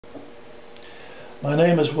My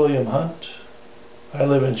name is William Hunt. I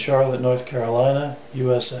live in Charlotte, North Carolina,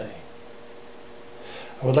 USA.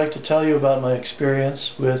 I would like to tell you about my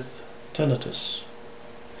experience with tinnitus.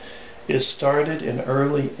 It started in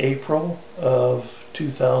early April of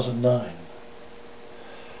 2009.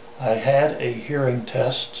 I had a hearing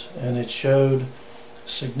test and it showed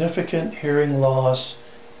significant hearing loss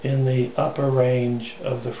in the upper range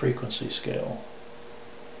of the frequency scale.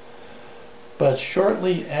 But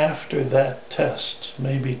shortly after that test,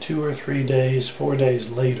 maybe 2 or 3 days, 4 days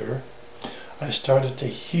later, I started to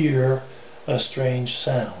hear a strange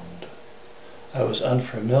sound. I was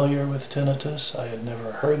unfamiliar with tinnitus. I had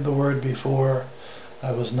never heard the word before.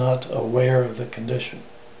 I was not aware of the condition.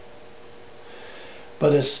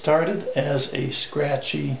 But it started as a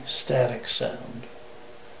scratchy, static sound,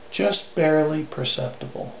 just barely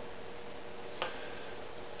perceptible.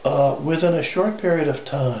 Within a short period of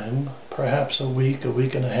time, perhaps a week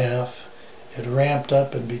and a half, it ramped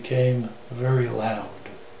up and became very loud.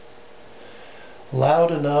 Loud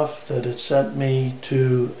enough that it sent me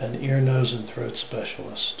to an ear, nose, and throat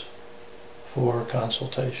specialist for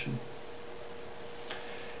consultation.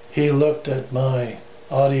 He looked at my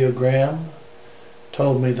audiogram,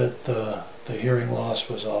 told me that the hearing loss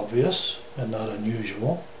was obvious and not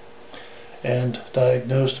unusual, and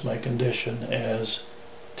diagnosed my condition as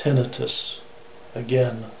tinnitus.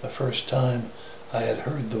 Again, the first time I had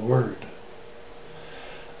heard the word.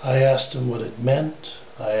 I asked him what it meant.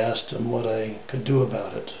 I asked him what I could do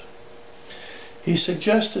about it. He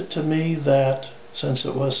suggested to me that since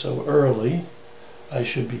it was so early, I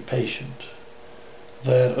should be patient.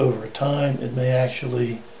 That over time it may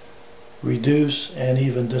actually reduce and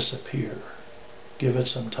even disappear. Give it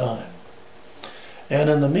some time. And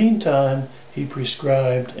in the meantime, he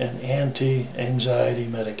prescribed an anti-anxiety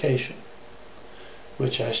medication,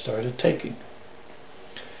 which I started taking.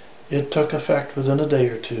 It took effect within a day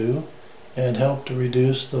or two and helped to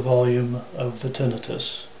reduce the volume of the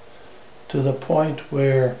tinnitus to the point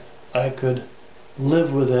where I could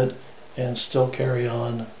live with it and still carry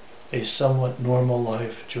on a somewhat normal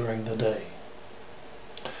life during the day.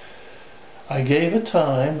 I gave it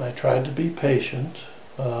time. I tried to be patient.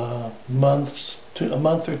 A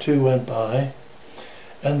month or two went by,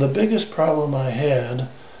 and the biggest problem I had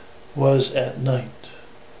was at night.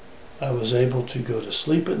 I was able to go to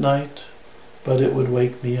sleep at night, but it would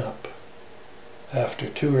wake me up. After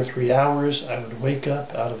 2 or 3 hours, I would wake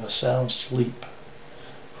up out of a sound sleep.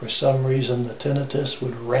 For some reason, the tinnitus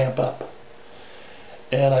would ramp up,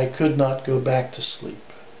 and I could not go back to sleep.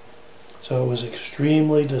 So it was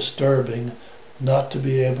extremely disturbing not to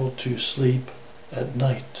be able to sleep at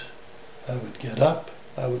night. I would get up,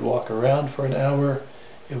 I would walk around for an hour,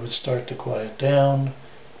 it would start to quiet down,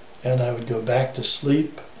 and I would go back to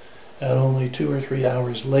sleep, and only 2 or 3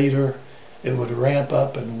 hours later, it would ramp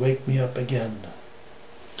up and wake me up again.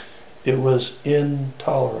 It was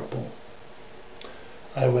intolerable.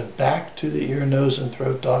 I went back to the ear, nose, and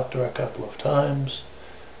throat doctor a couple of times,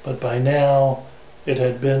 but by now it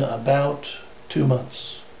had been about 2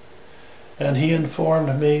 months. And he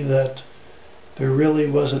informed me that there really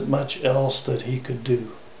wasn't much else that he could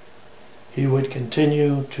do. He would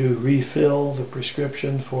continue to refill the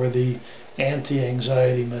prescription for the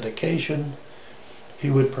anti-anxiety medication. He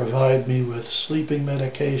would provide me with sleeping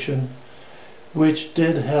medication, which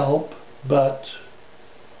did help, but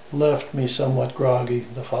left me somewhat groggy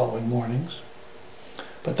the following mornings.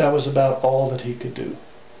 But that was about all that he could do.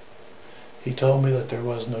 He told me that there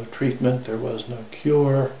was no treatment, there was no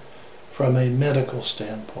cure from a medical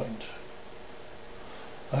standpoint.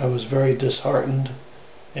 I was very disheartened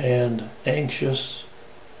and anxious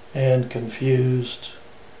and confused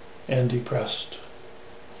and depressed.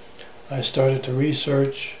 I started to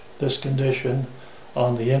research this condition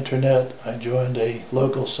on the internet. I joined a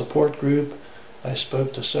local support group. I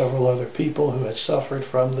spoke to several other people who had suffered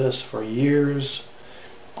from this for years,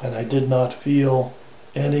 and I did not feel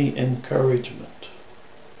any encouragement.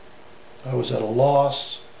 I was at a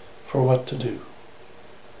loss for what to do.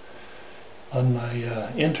 On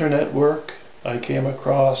my internet work, I came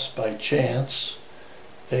across by chance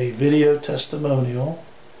a video testimonial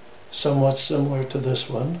somewhat similar to this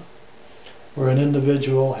one, where an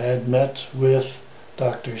individual had met with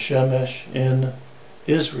Dr. Shemesh in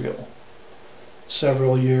Israel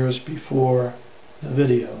several years before the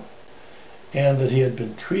video, and that he had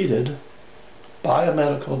been treated by a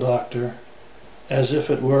medical doctor as if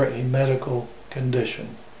it were a medical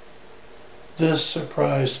condition. This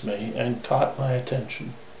surprised me and caught my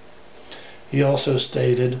attention. He also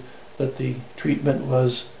stated that the treatment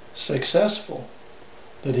was successful,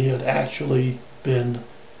 that he had actually been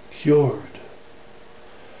cured.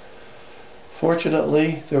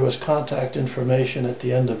 Fortunately, there was contact information at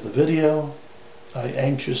the end of the video. I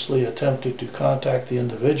anxiously attempted to contact the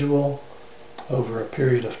individual. Over a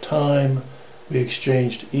period of time, we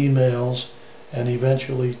exchanged emails and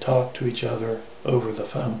eventually talked to each other over the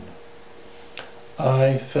phone.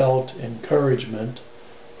 I felt encouragement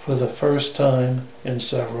for the first time in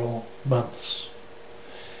several months.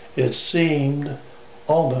 It seemed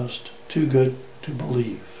almost too good to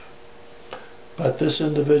believe. But this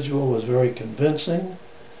individual was very convincing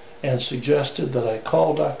and suggested that I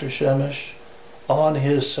call Dr. Shemesh on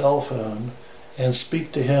his cell phone and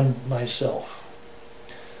speak to him myself.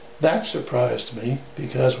 That surprised me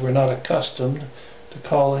because we're not accustomed to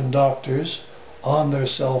calling doctors on their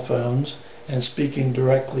cell phones and speaking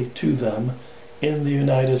directly to them in the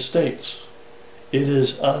United States. It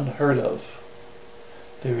is unheard of.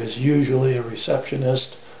 There is usually a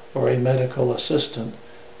receptionist or a medical assistant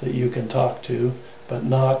that you can talk to, but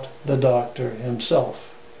not the doctor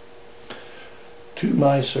himself. To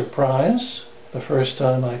my surprise, the first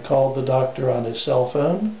time I called the doctor on his cell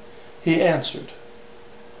phone, he answered.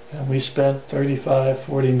 And we spent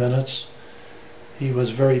 35-40 minutes. He was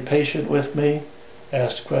very patient with me,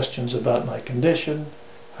 asked questions about my condition,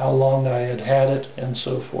 how long I had had it, and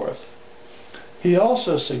so forth. He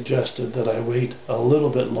also suggested that I wait a little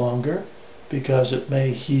bit longer because it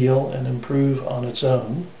may heal and improve on its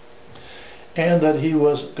own, and that he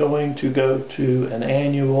was going to go to an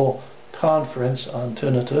annual conference on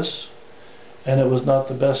tinnitus, and it was not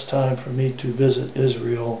the best time for me to visit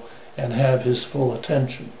Israel and have his full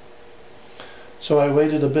attention. So I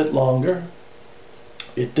waited a bit longer.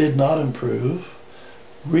 It did not improve.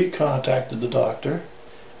 Recontacted the doctor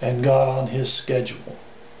and got on his schedule.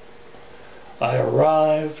 I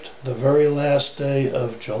arrived the very last day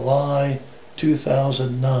of July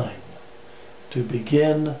 2009 to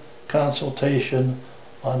begin consultation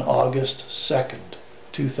on August 2nd,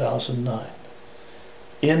 2009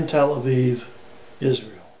 in Tel Aviv,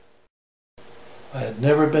 Israel. I had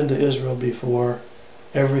never been to Israel before.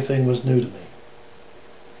 Everything was new to me.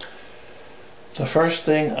 The first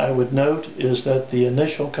thing I would note is that the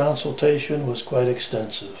initial consultation was quite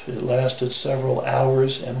extensive. It lasted several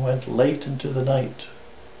hours and went late into the night.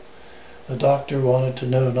 The doctor wanted to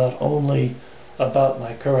know not only about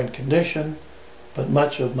my current condition, but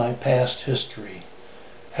much of my past history.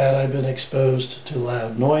 Had I been exposed to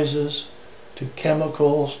loud noises, to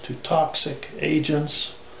chemicals, to toxic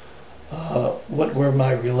agents? What were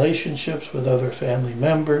my relationships with other family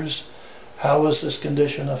members? How was this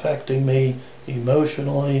condition affecting me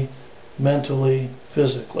emotionally, mentally,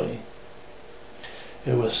 physically?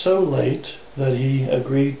 It was so late that he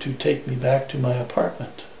agreed to take me back to my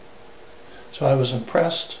apartment. So I was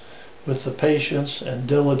impressed with the patience and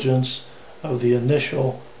diligence of the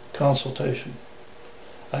initial consultation.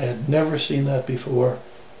 I had never seen that before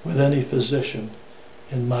with any physician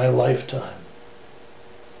in my lifetime.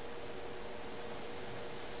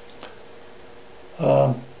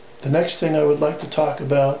 The next thing I would like to talk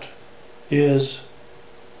about is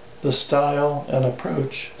the style and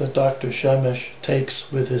approach that Dr. Shemesh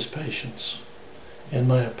takes with his patients. In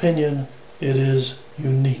my opinion, it is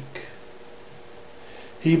unique.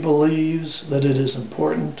 He believes that it is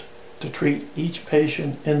important to treat each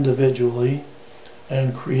patient individually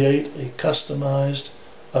and create a customized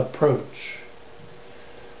approach.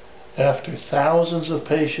 After thousands of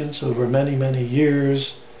patients over many, many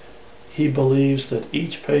years, he believes that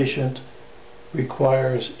each patient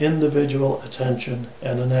requires individual attention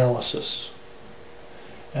and analysis.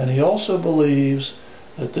 And he also believes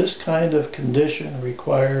that this kind of condition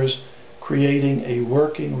requires creating a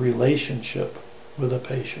working relationship with a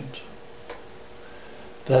patient.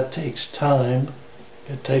 That takes time.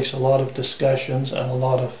 It takes a lot of discussions and a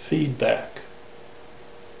lot of feedback.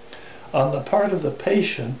 On the part of the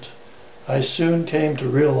patient, I soon came to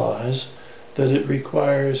realize that it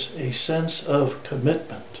requires a sense of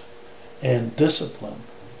commitment and discipline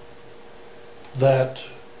that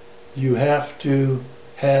you have to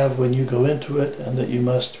have when you go into it and that you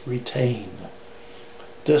must retain.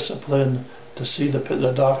 Discipline to see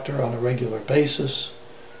the doctor on a regular basis,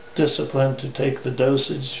 discipline to take the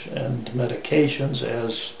dosage and medications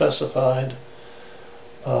as specified.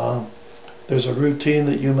 There's a routine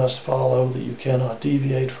that you must follow that you cannot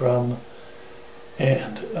deviate from.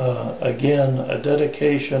 And again, a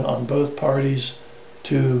dedication on both parties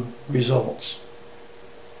to results.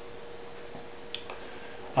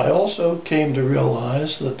 I also came to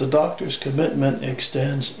realize that the doctor's commitment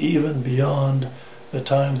extends even beyond the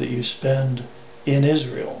time that you spend in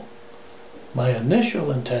Israel. My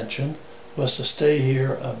initial intention was to stay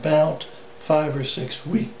here about 5 or 6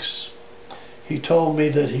 weeks. he told me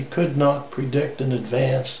that he could not predict in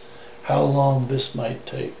advance how long this might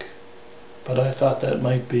take, but I thought that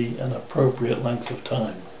might be an appropriate length of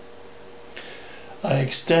time. I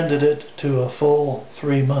extended it to a full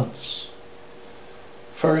 3 months.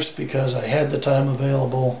 First, because I had the time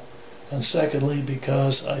available, and secondly,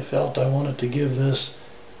 because I felt I wanted to give this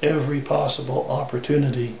every possible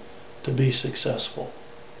opportunity to be successful.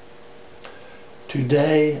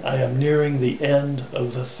 Today, I am nearing the end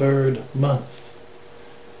of the 3rd month.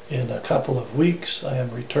 In a couple of weeks, I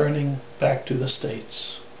am returning back to the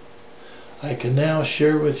States. I can now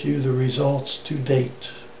share with you the results to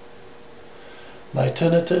date. My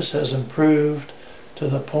tinnitus has improved to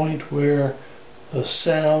the point where the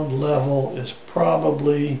sound level is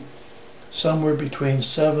probably somewhere between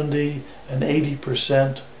 70 and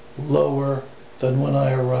 80% lower than when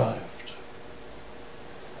I arrived.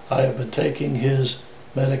 I have been taking his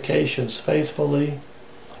medications faithfully,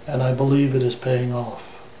 and I believe it is paying off.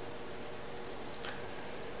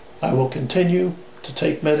 I will continue to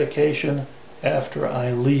take medication after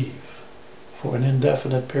I leave for an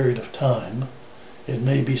indefinite period of time. It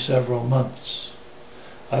may be several months.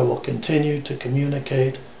 I will continue to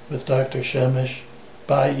communicate with Dr. Shemish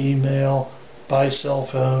by email, by cell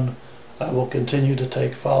phone. I will continue to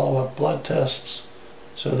take follow-up blood tests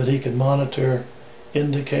so that he can monitor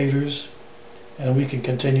indicators, and we can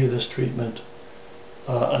continue this treatment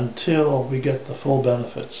until we get the full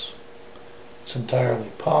benefits. It's entirely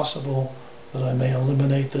possible that I may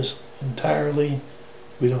eliminate this entirely.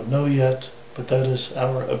 We don't know yet, but that is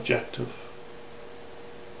our objective.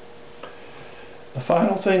 The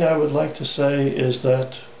final thing I would like to say is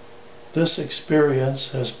that this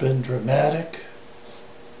experience has been dramatic,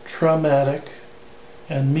 traumatic,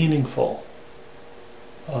 and meaningful.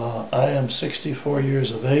 I am 64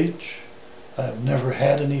 years of age. I have never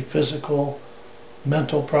had any physical,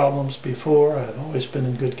 mental problems before. I have always been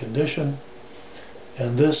in good condition.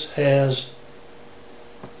 And this has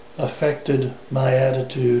affected my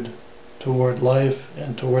attitude toward life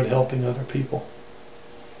and toward helping other people.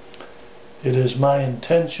 It is my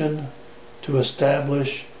intention to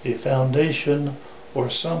establish a foundation or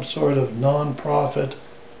some sort of non-profit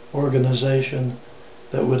organization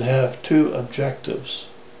that would have 2 objectives.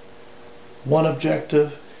 One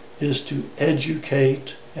objective is to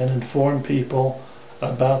educate and inform people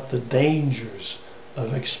about the dangers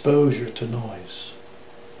of exposure to noise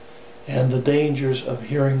and the dangers of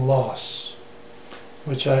hearing loss,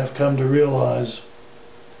 which I have come to realize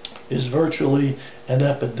is virtually an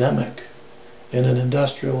epidemic in an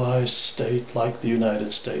industrialized state like the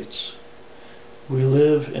United States. We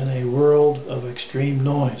live in a world of extreme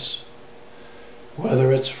noise,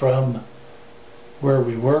 whether it's from where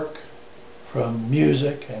we work, from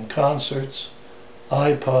music and concerts,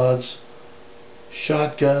 iPods,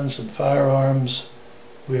 shotguns and firearms.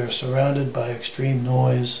 We are surrounded by extreme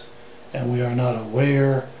noise, and we are not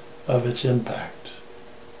aware of its impact.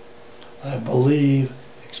 I believe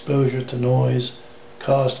exposure to noise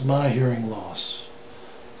caused my hearing loss.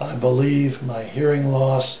 I believe my hearing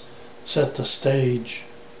loss set the stage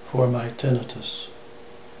for my tinnitus.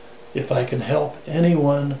 If I can help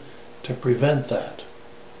anyone to prevent that,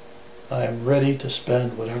 I am ready to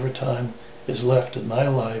spend whatever time is left in my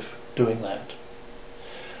life doing that.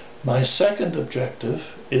 My second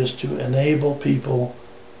objective is to enable people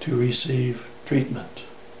to receive treatment.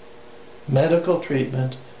 Medical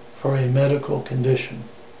treatment for a medical condition.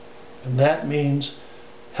 And that means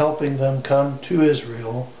helping them come to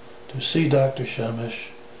Israel to see Dr. Shemish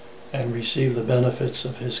and receive the benefits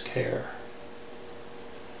of his care.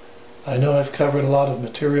 I know I've covered a lot of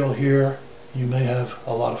material here. You may have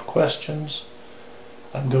a lot of questions.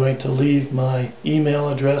 I'm going to leave my email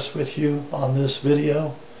address with you on this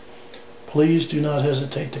video. Please do not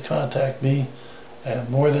hesitate to contact me. I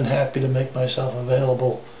am more than happy to make myself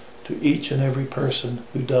available to each and every person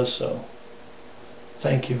who does so.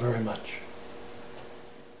 Thank you very much.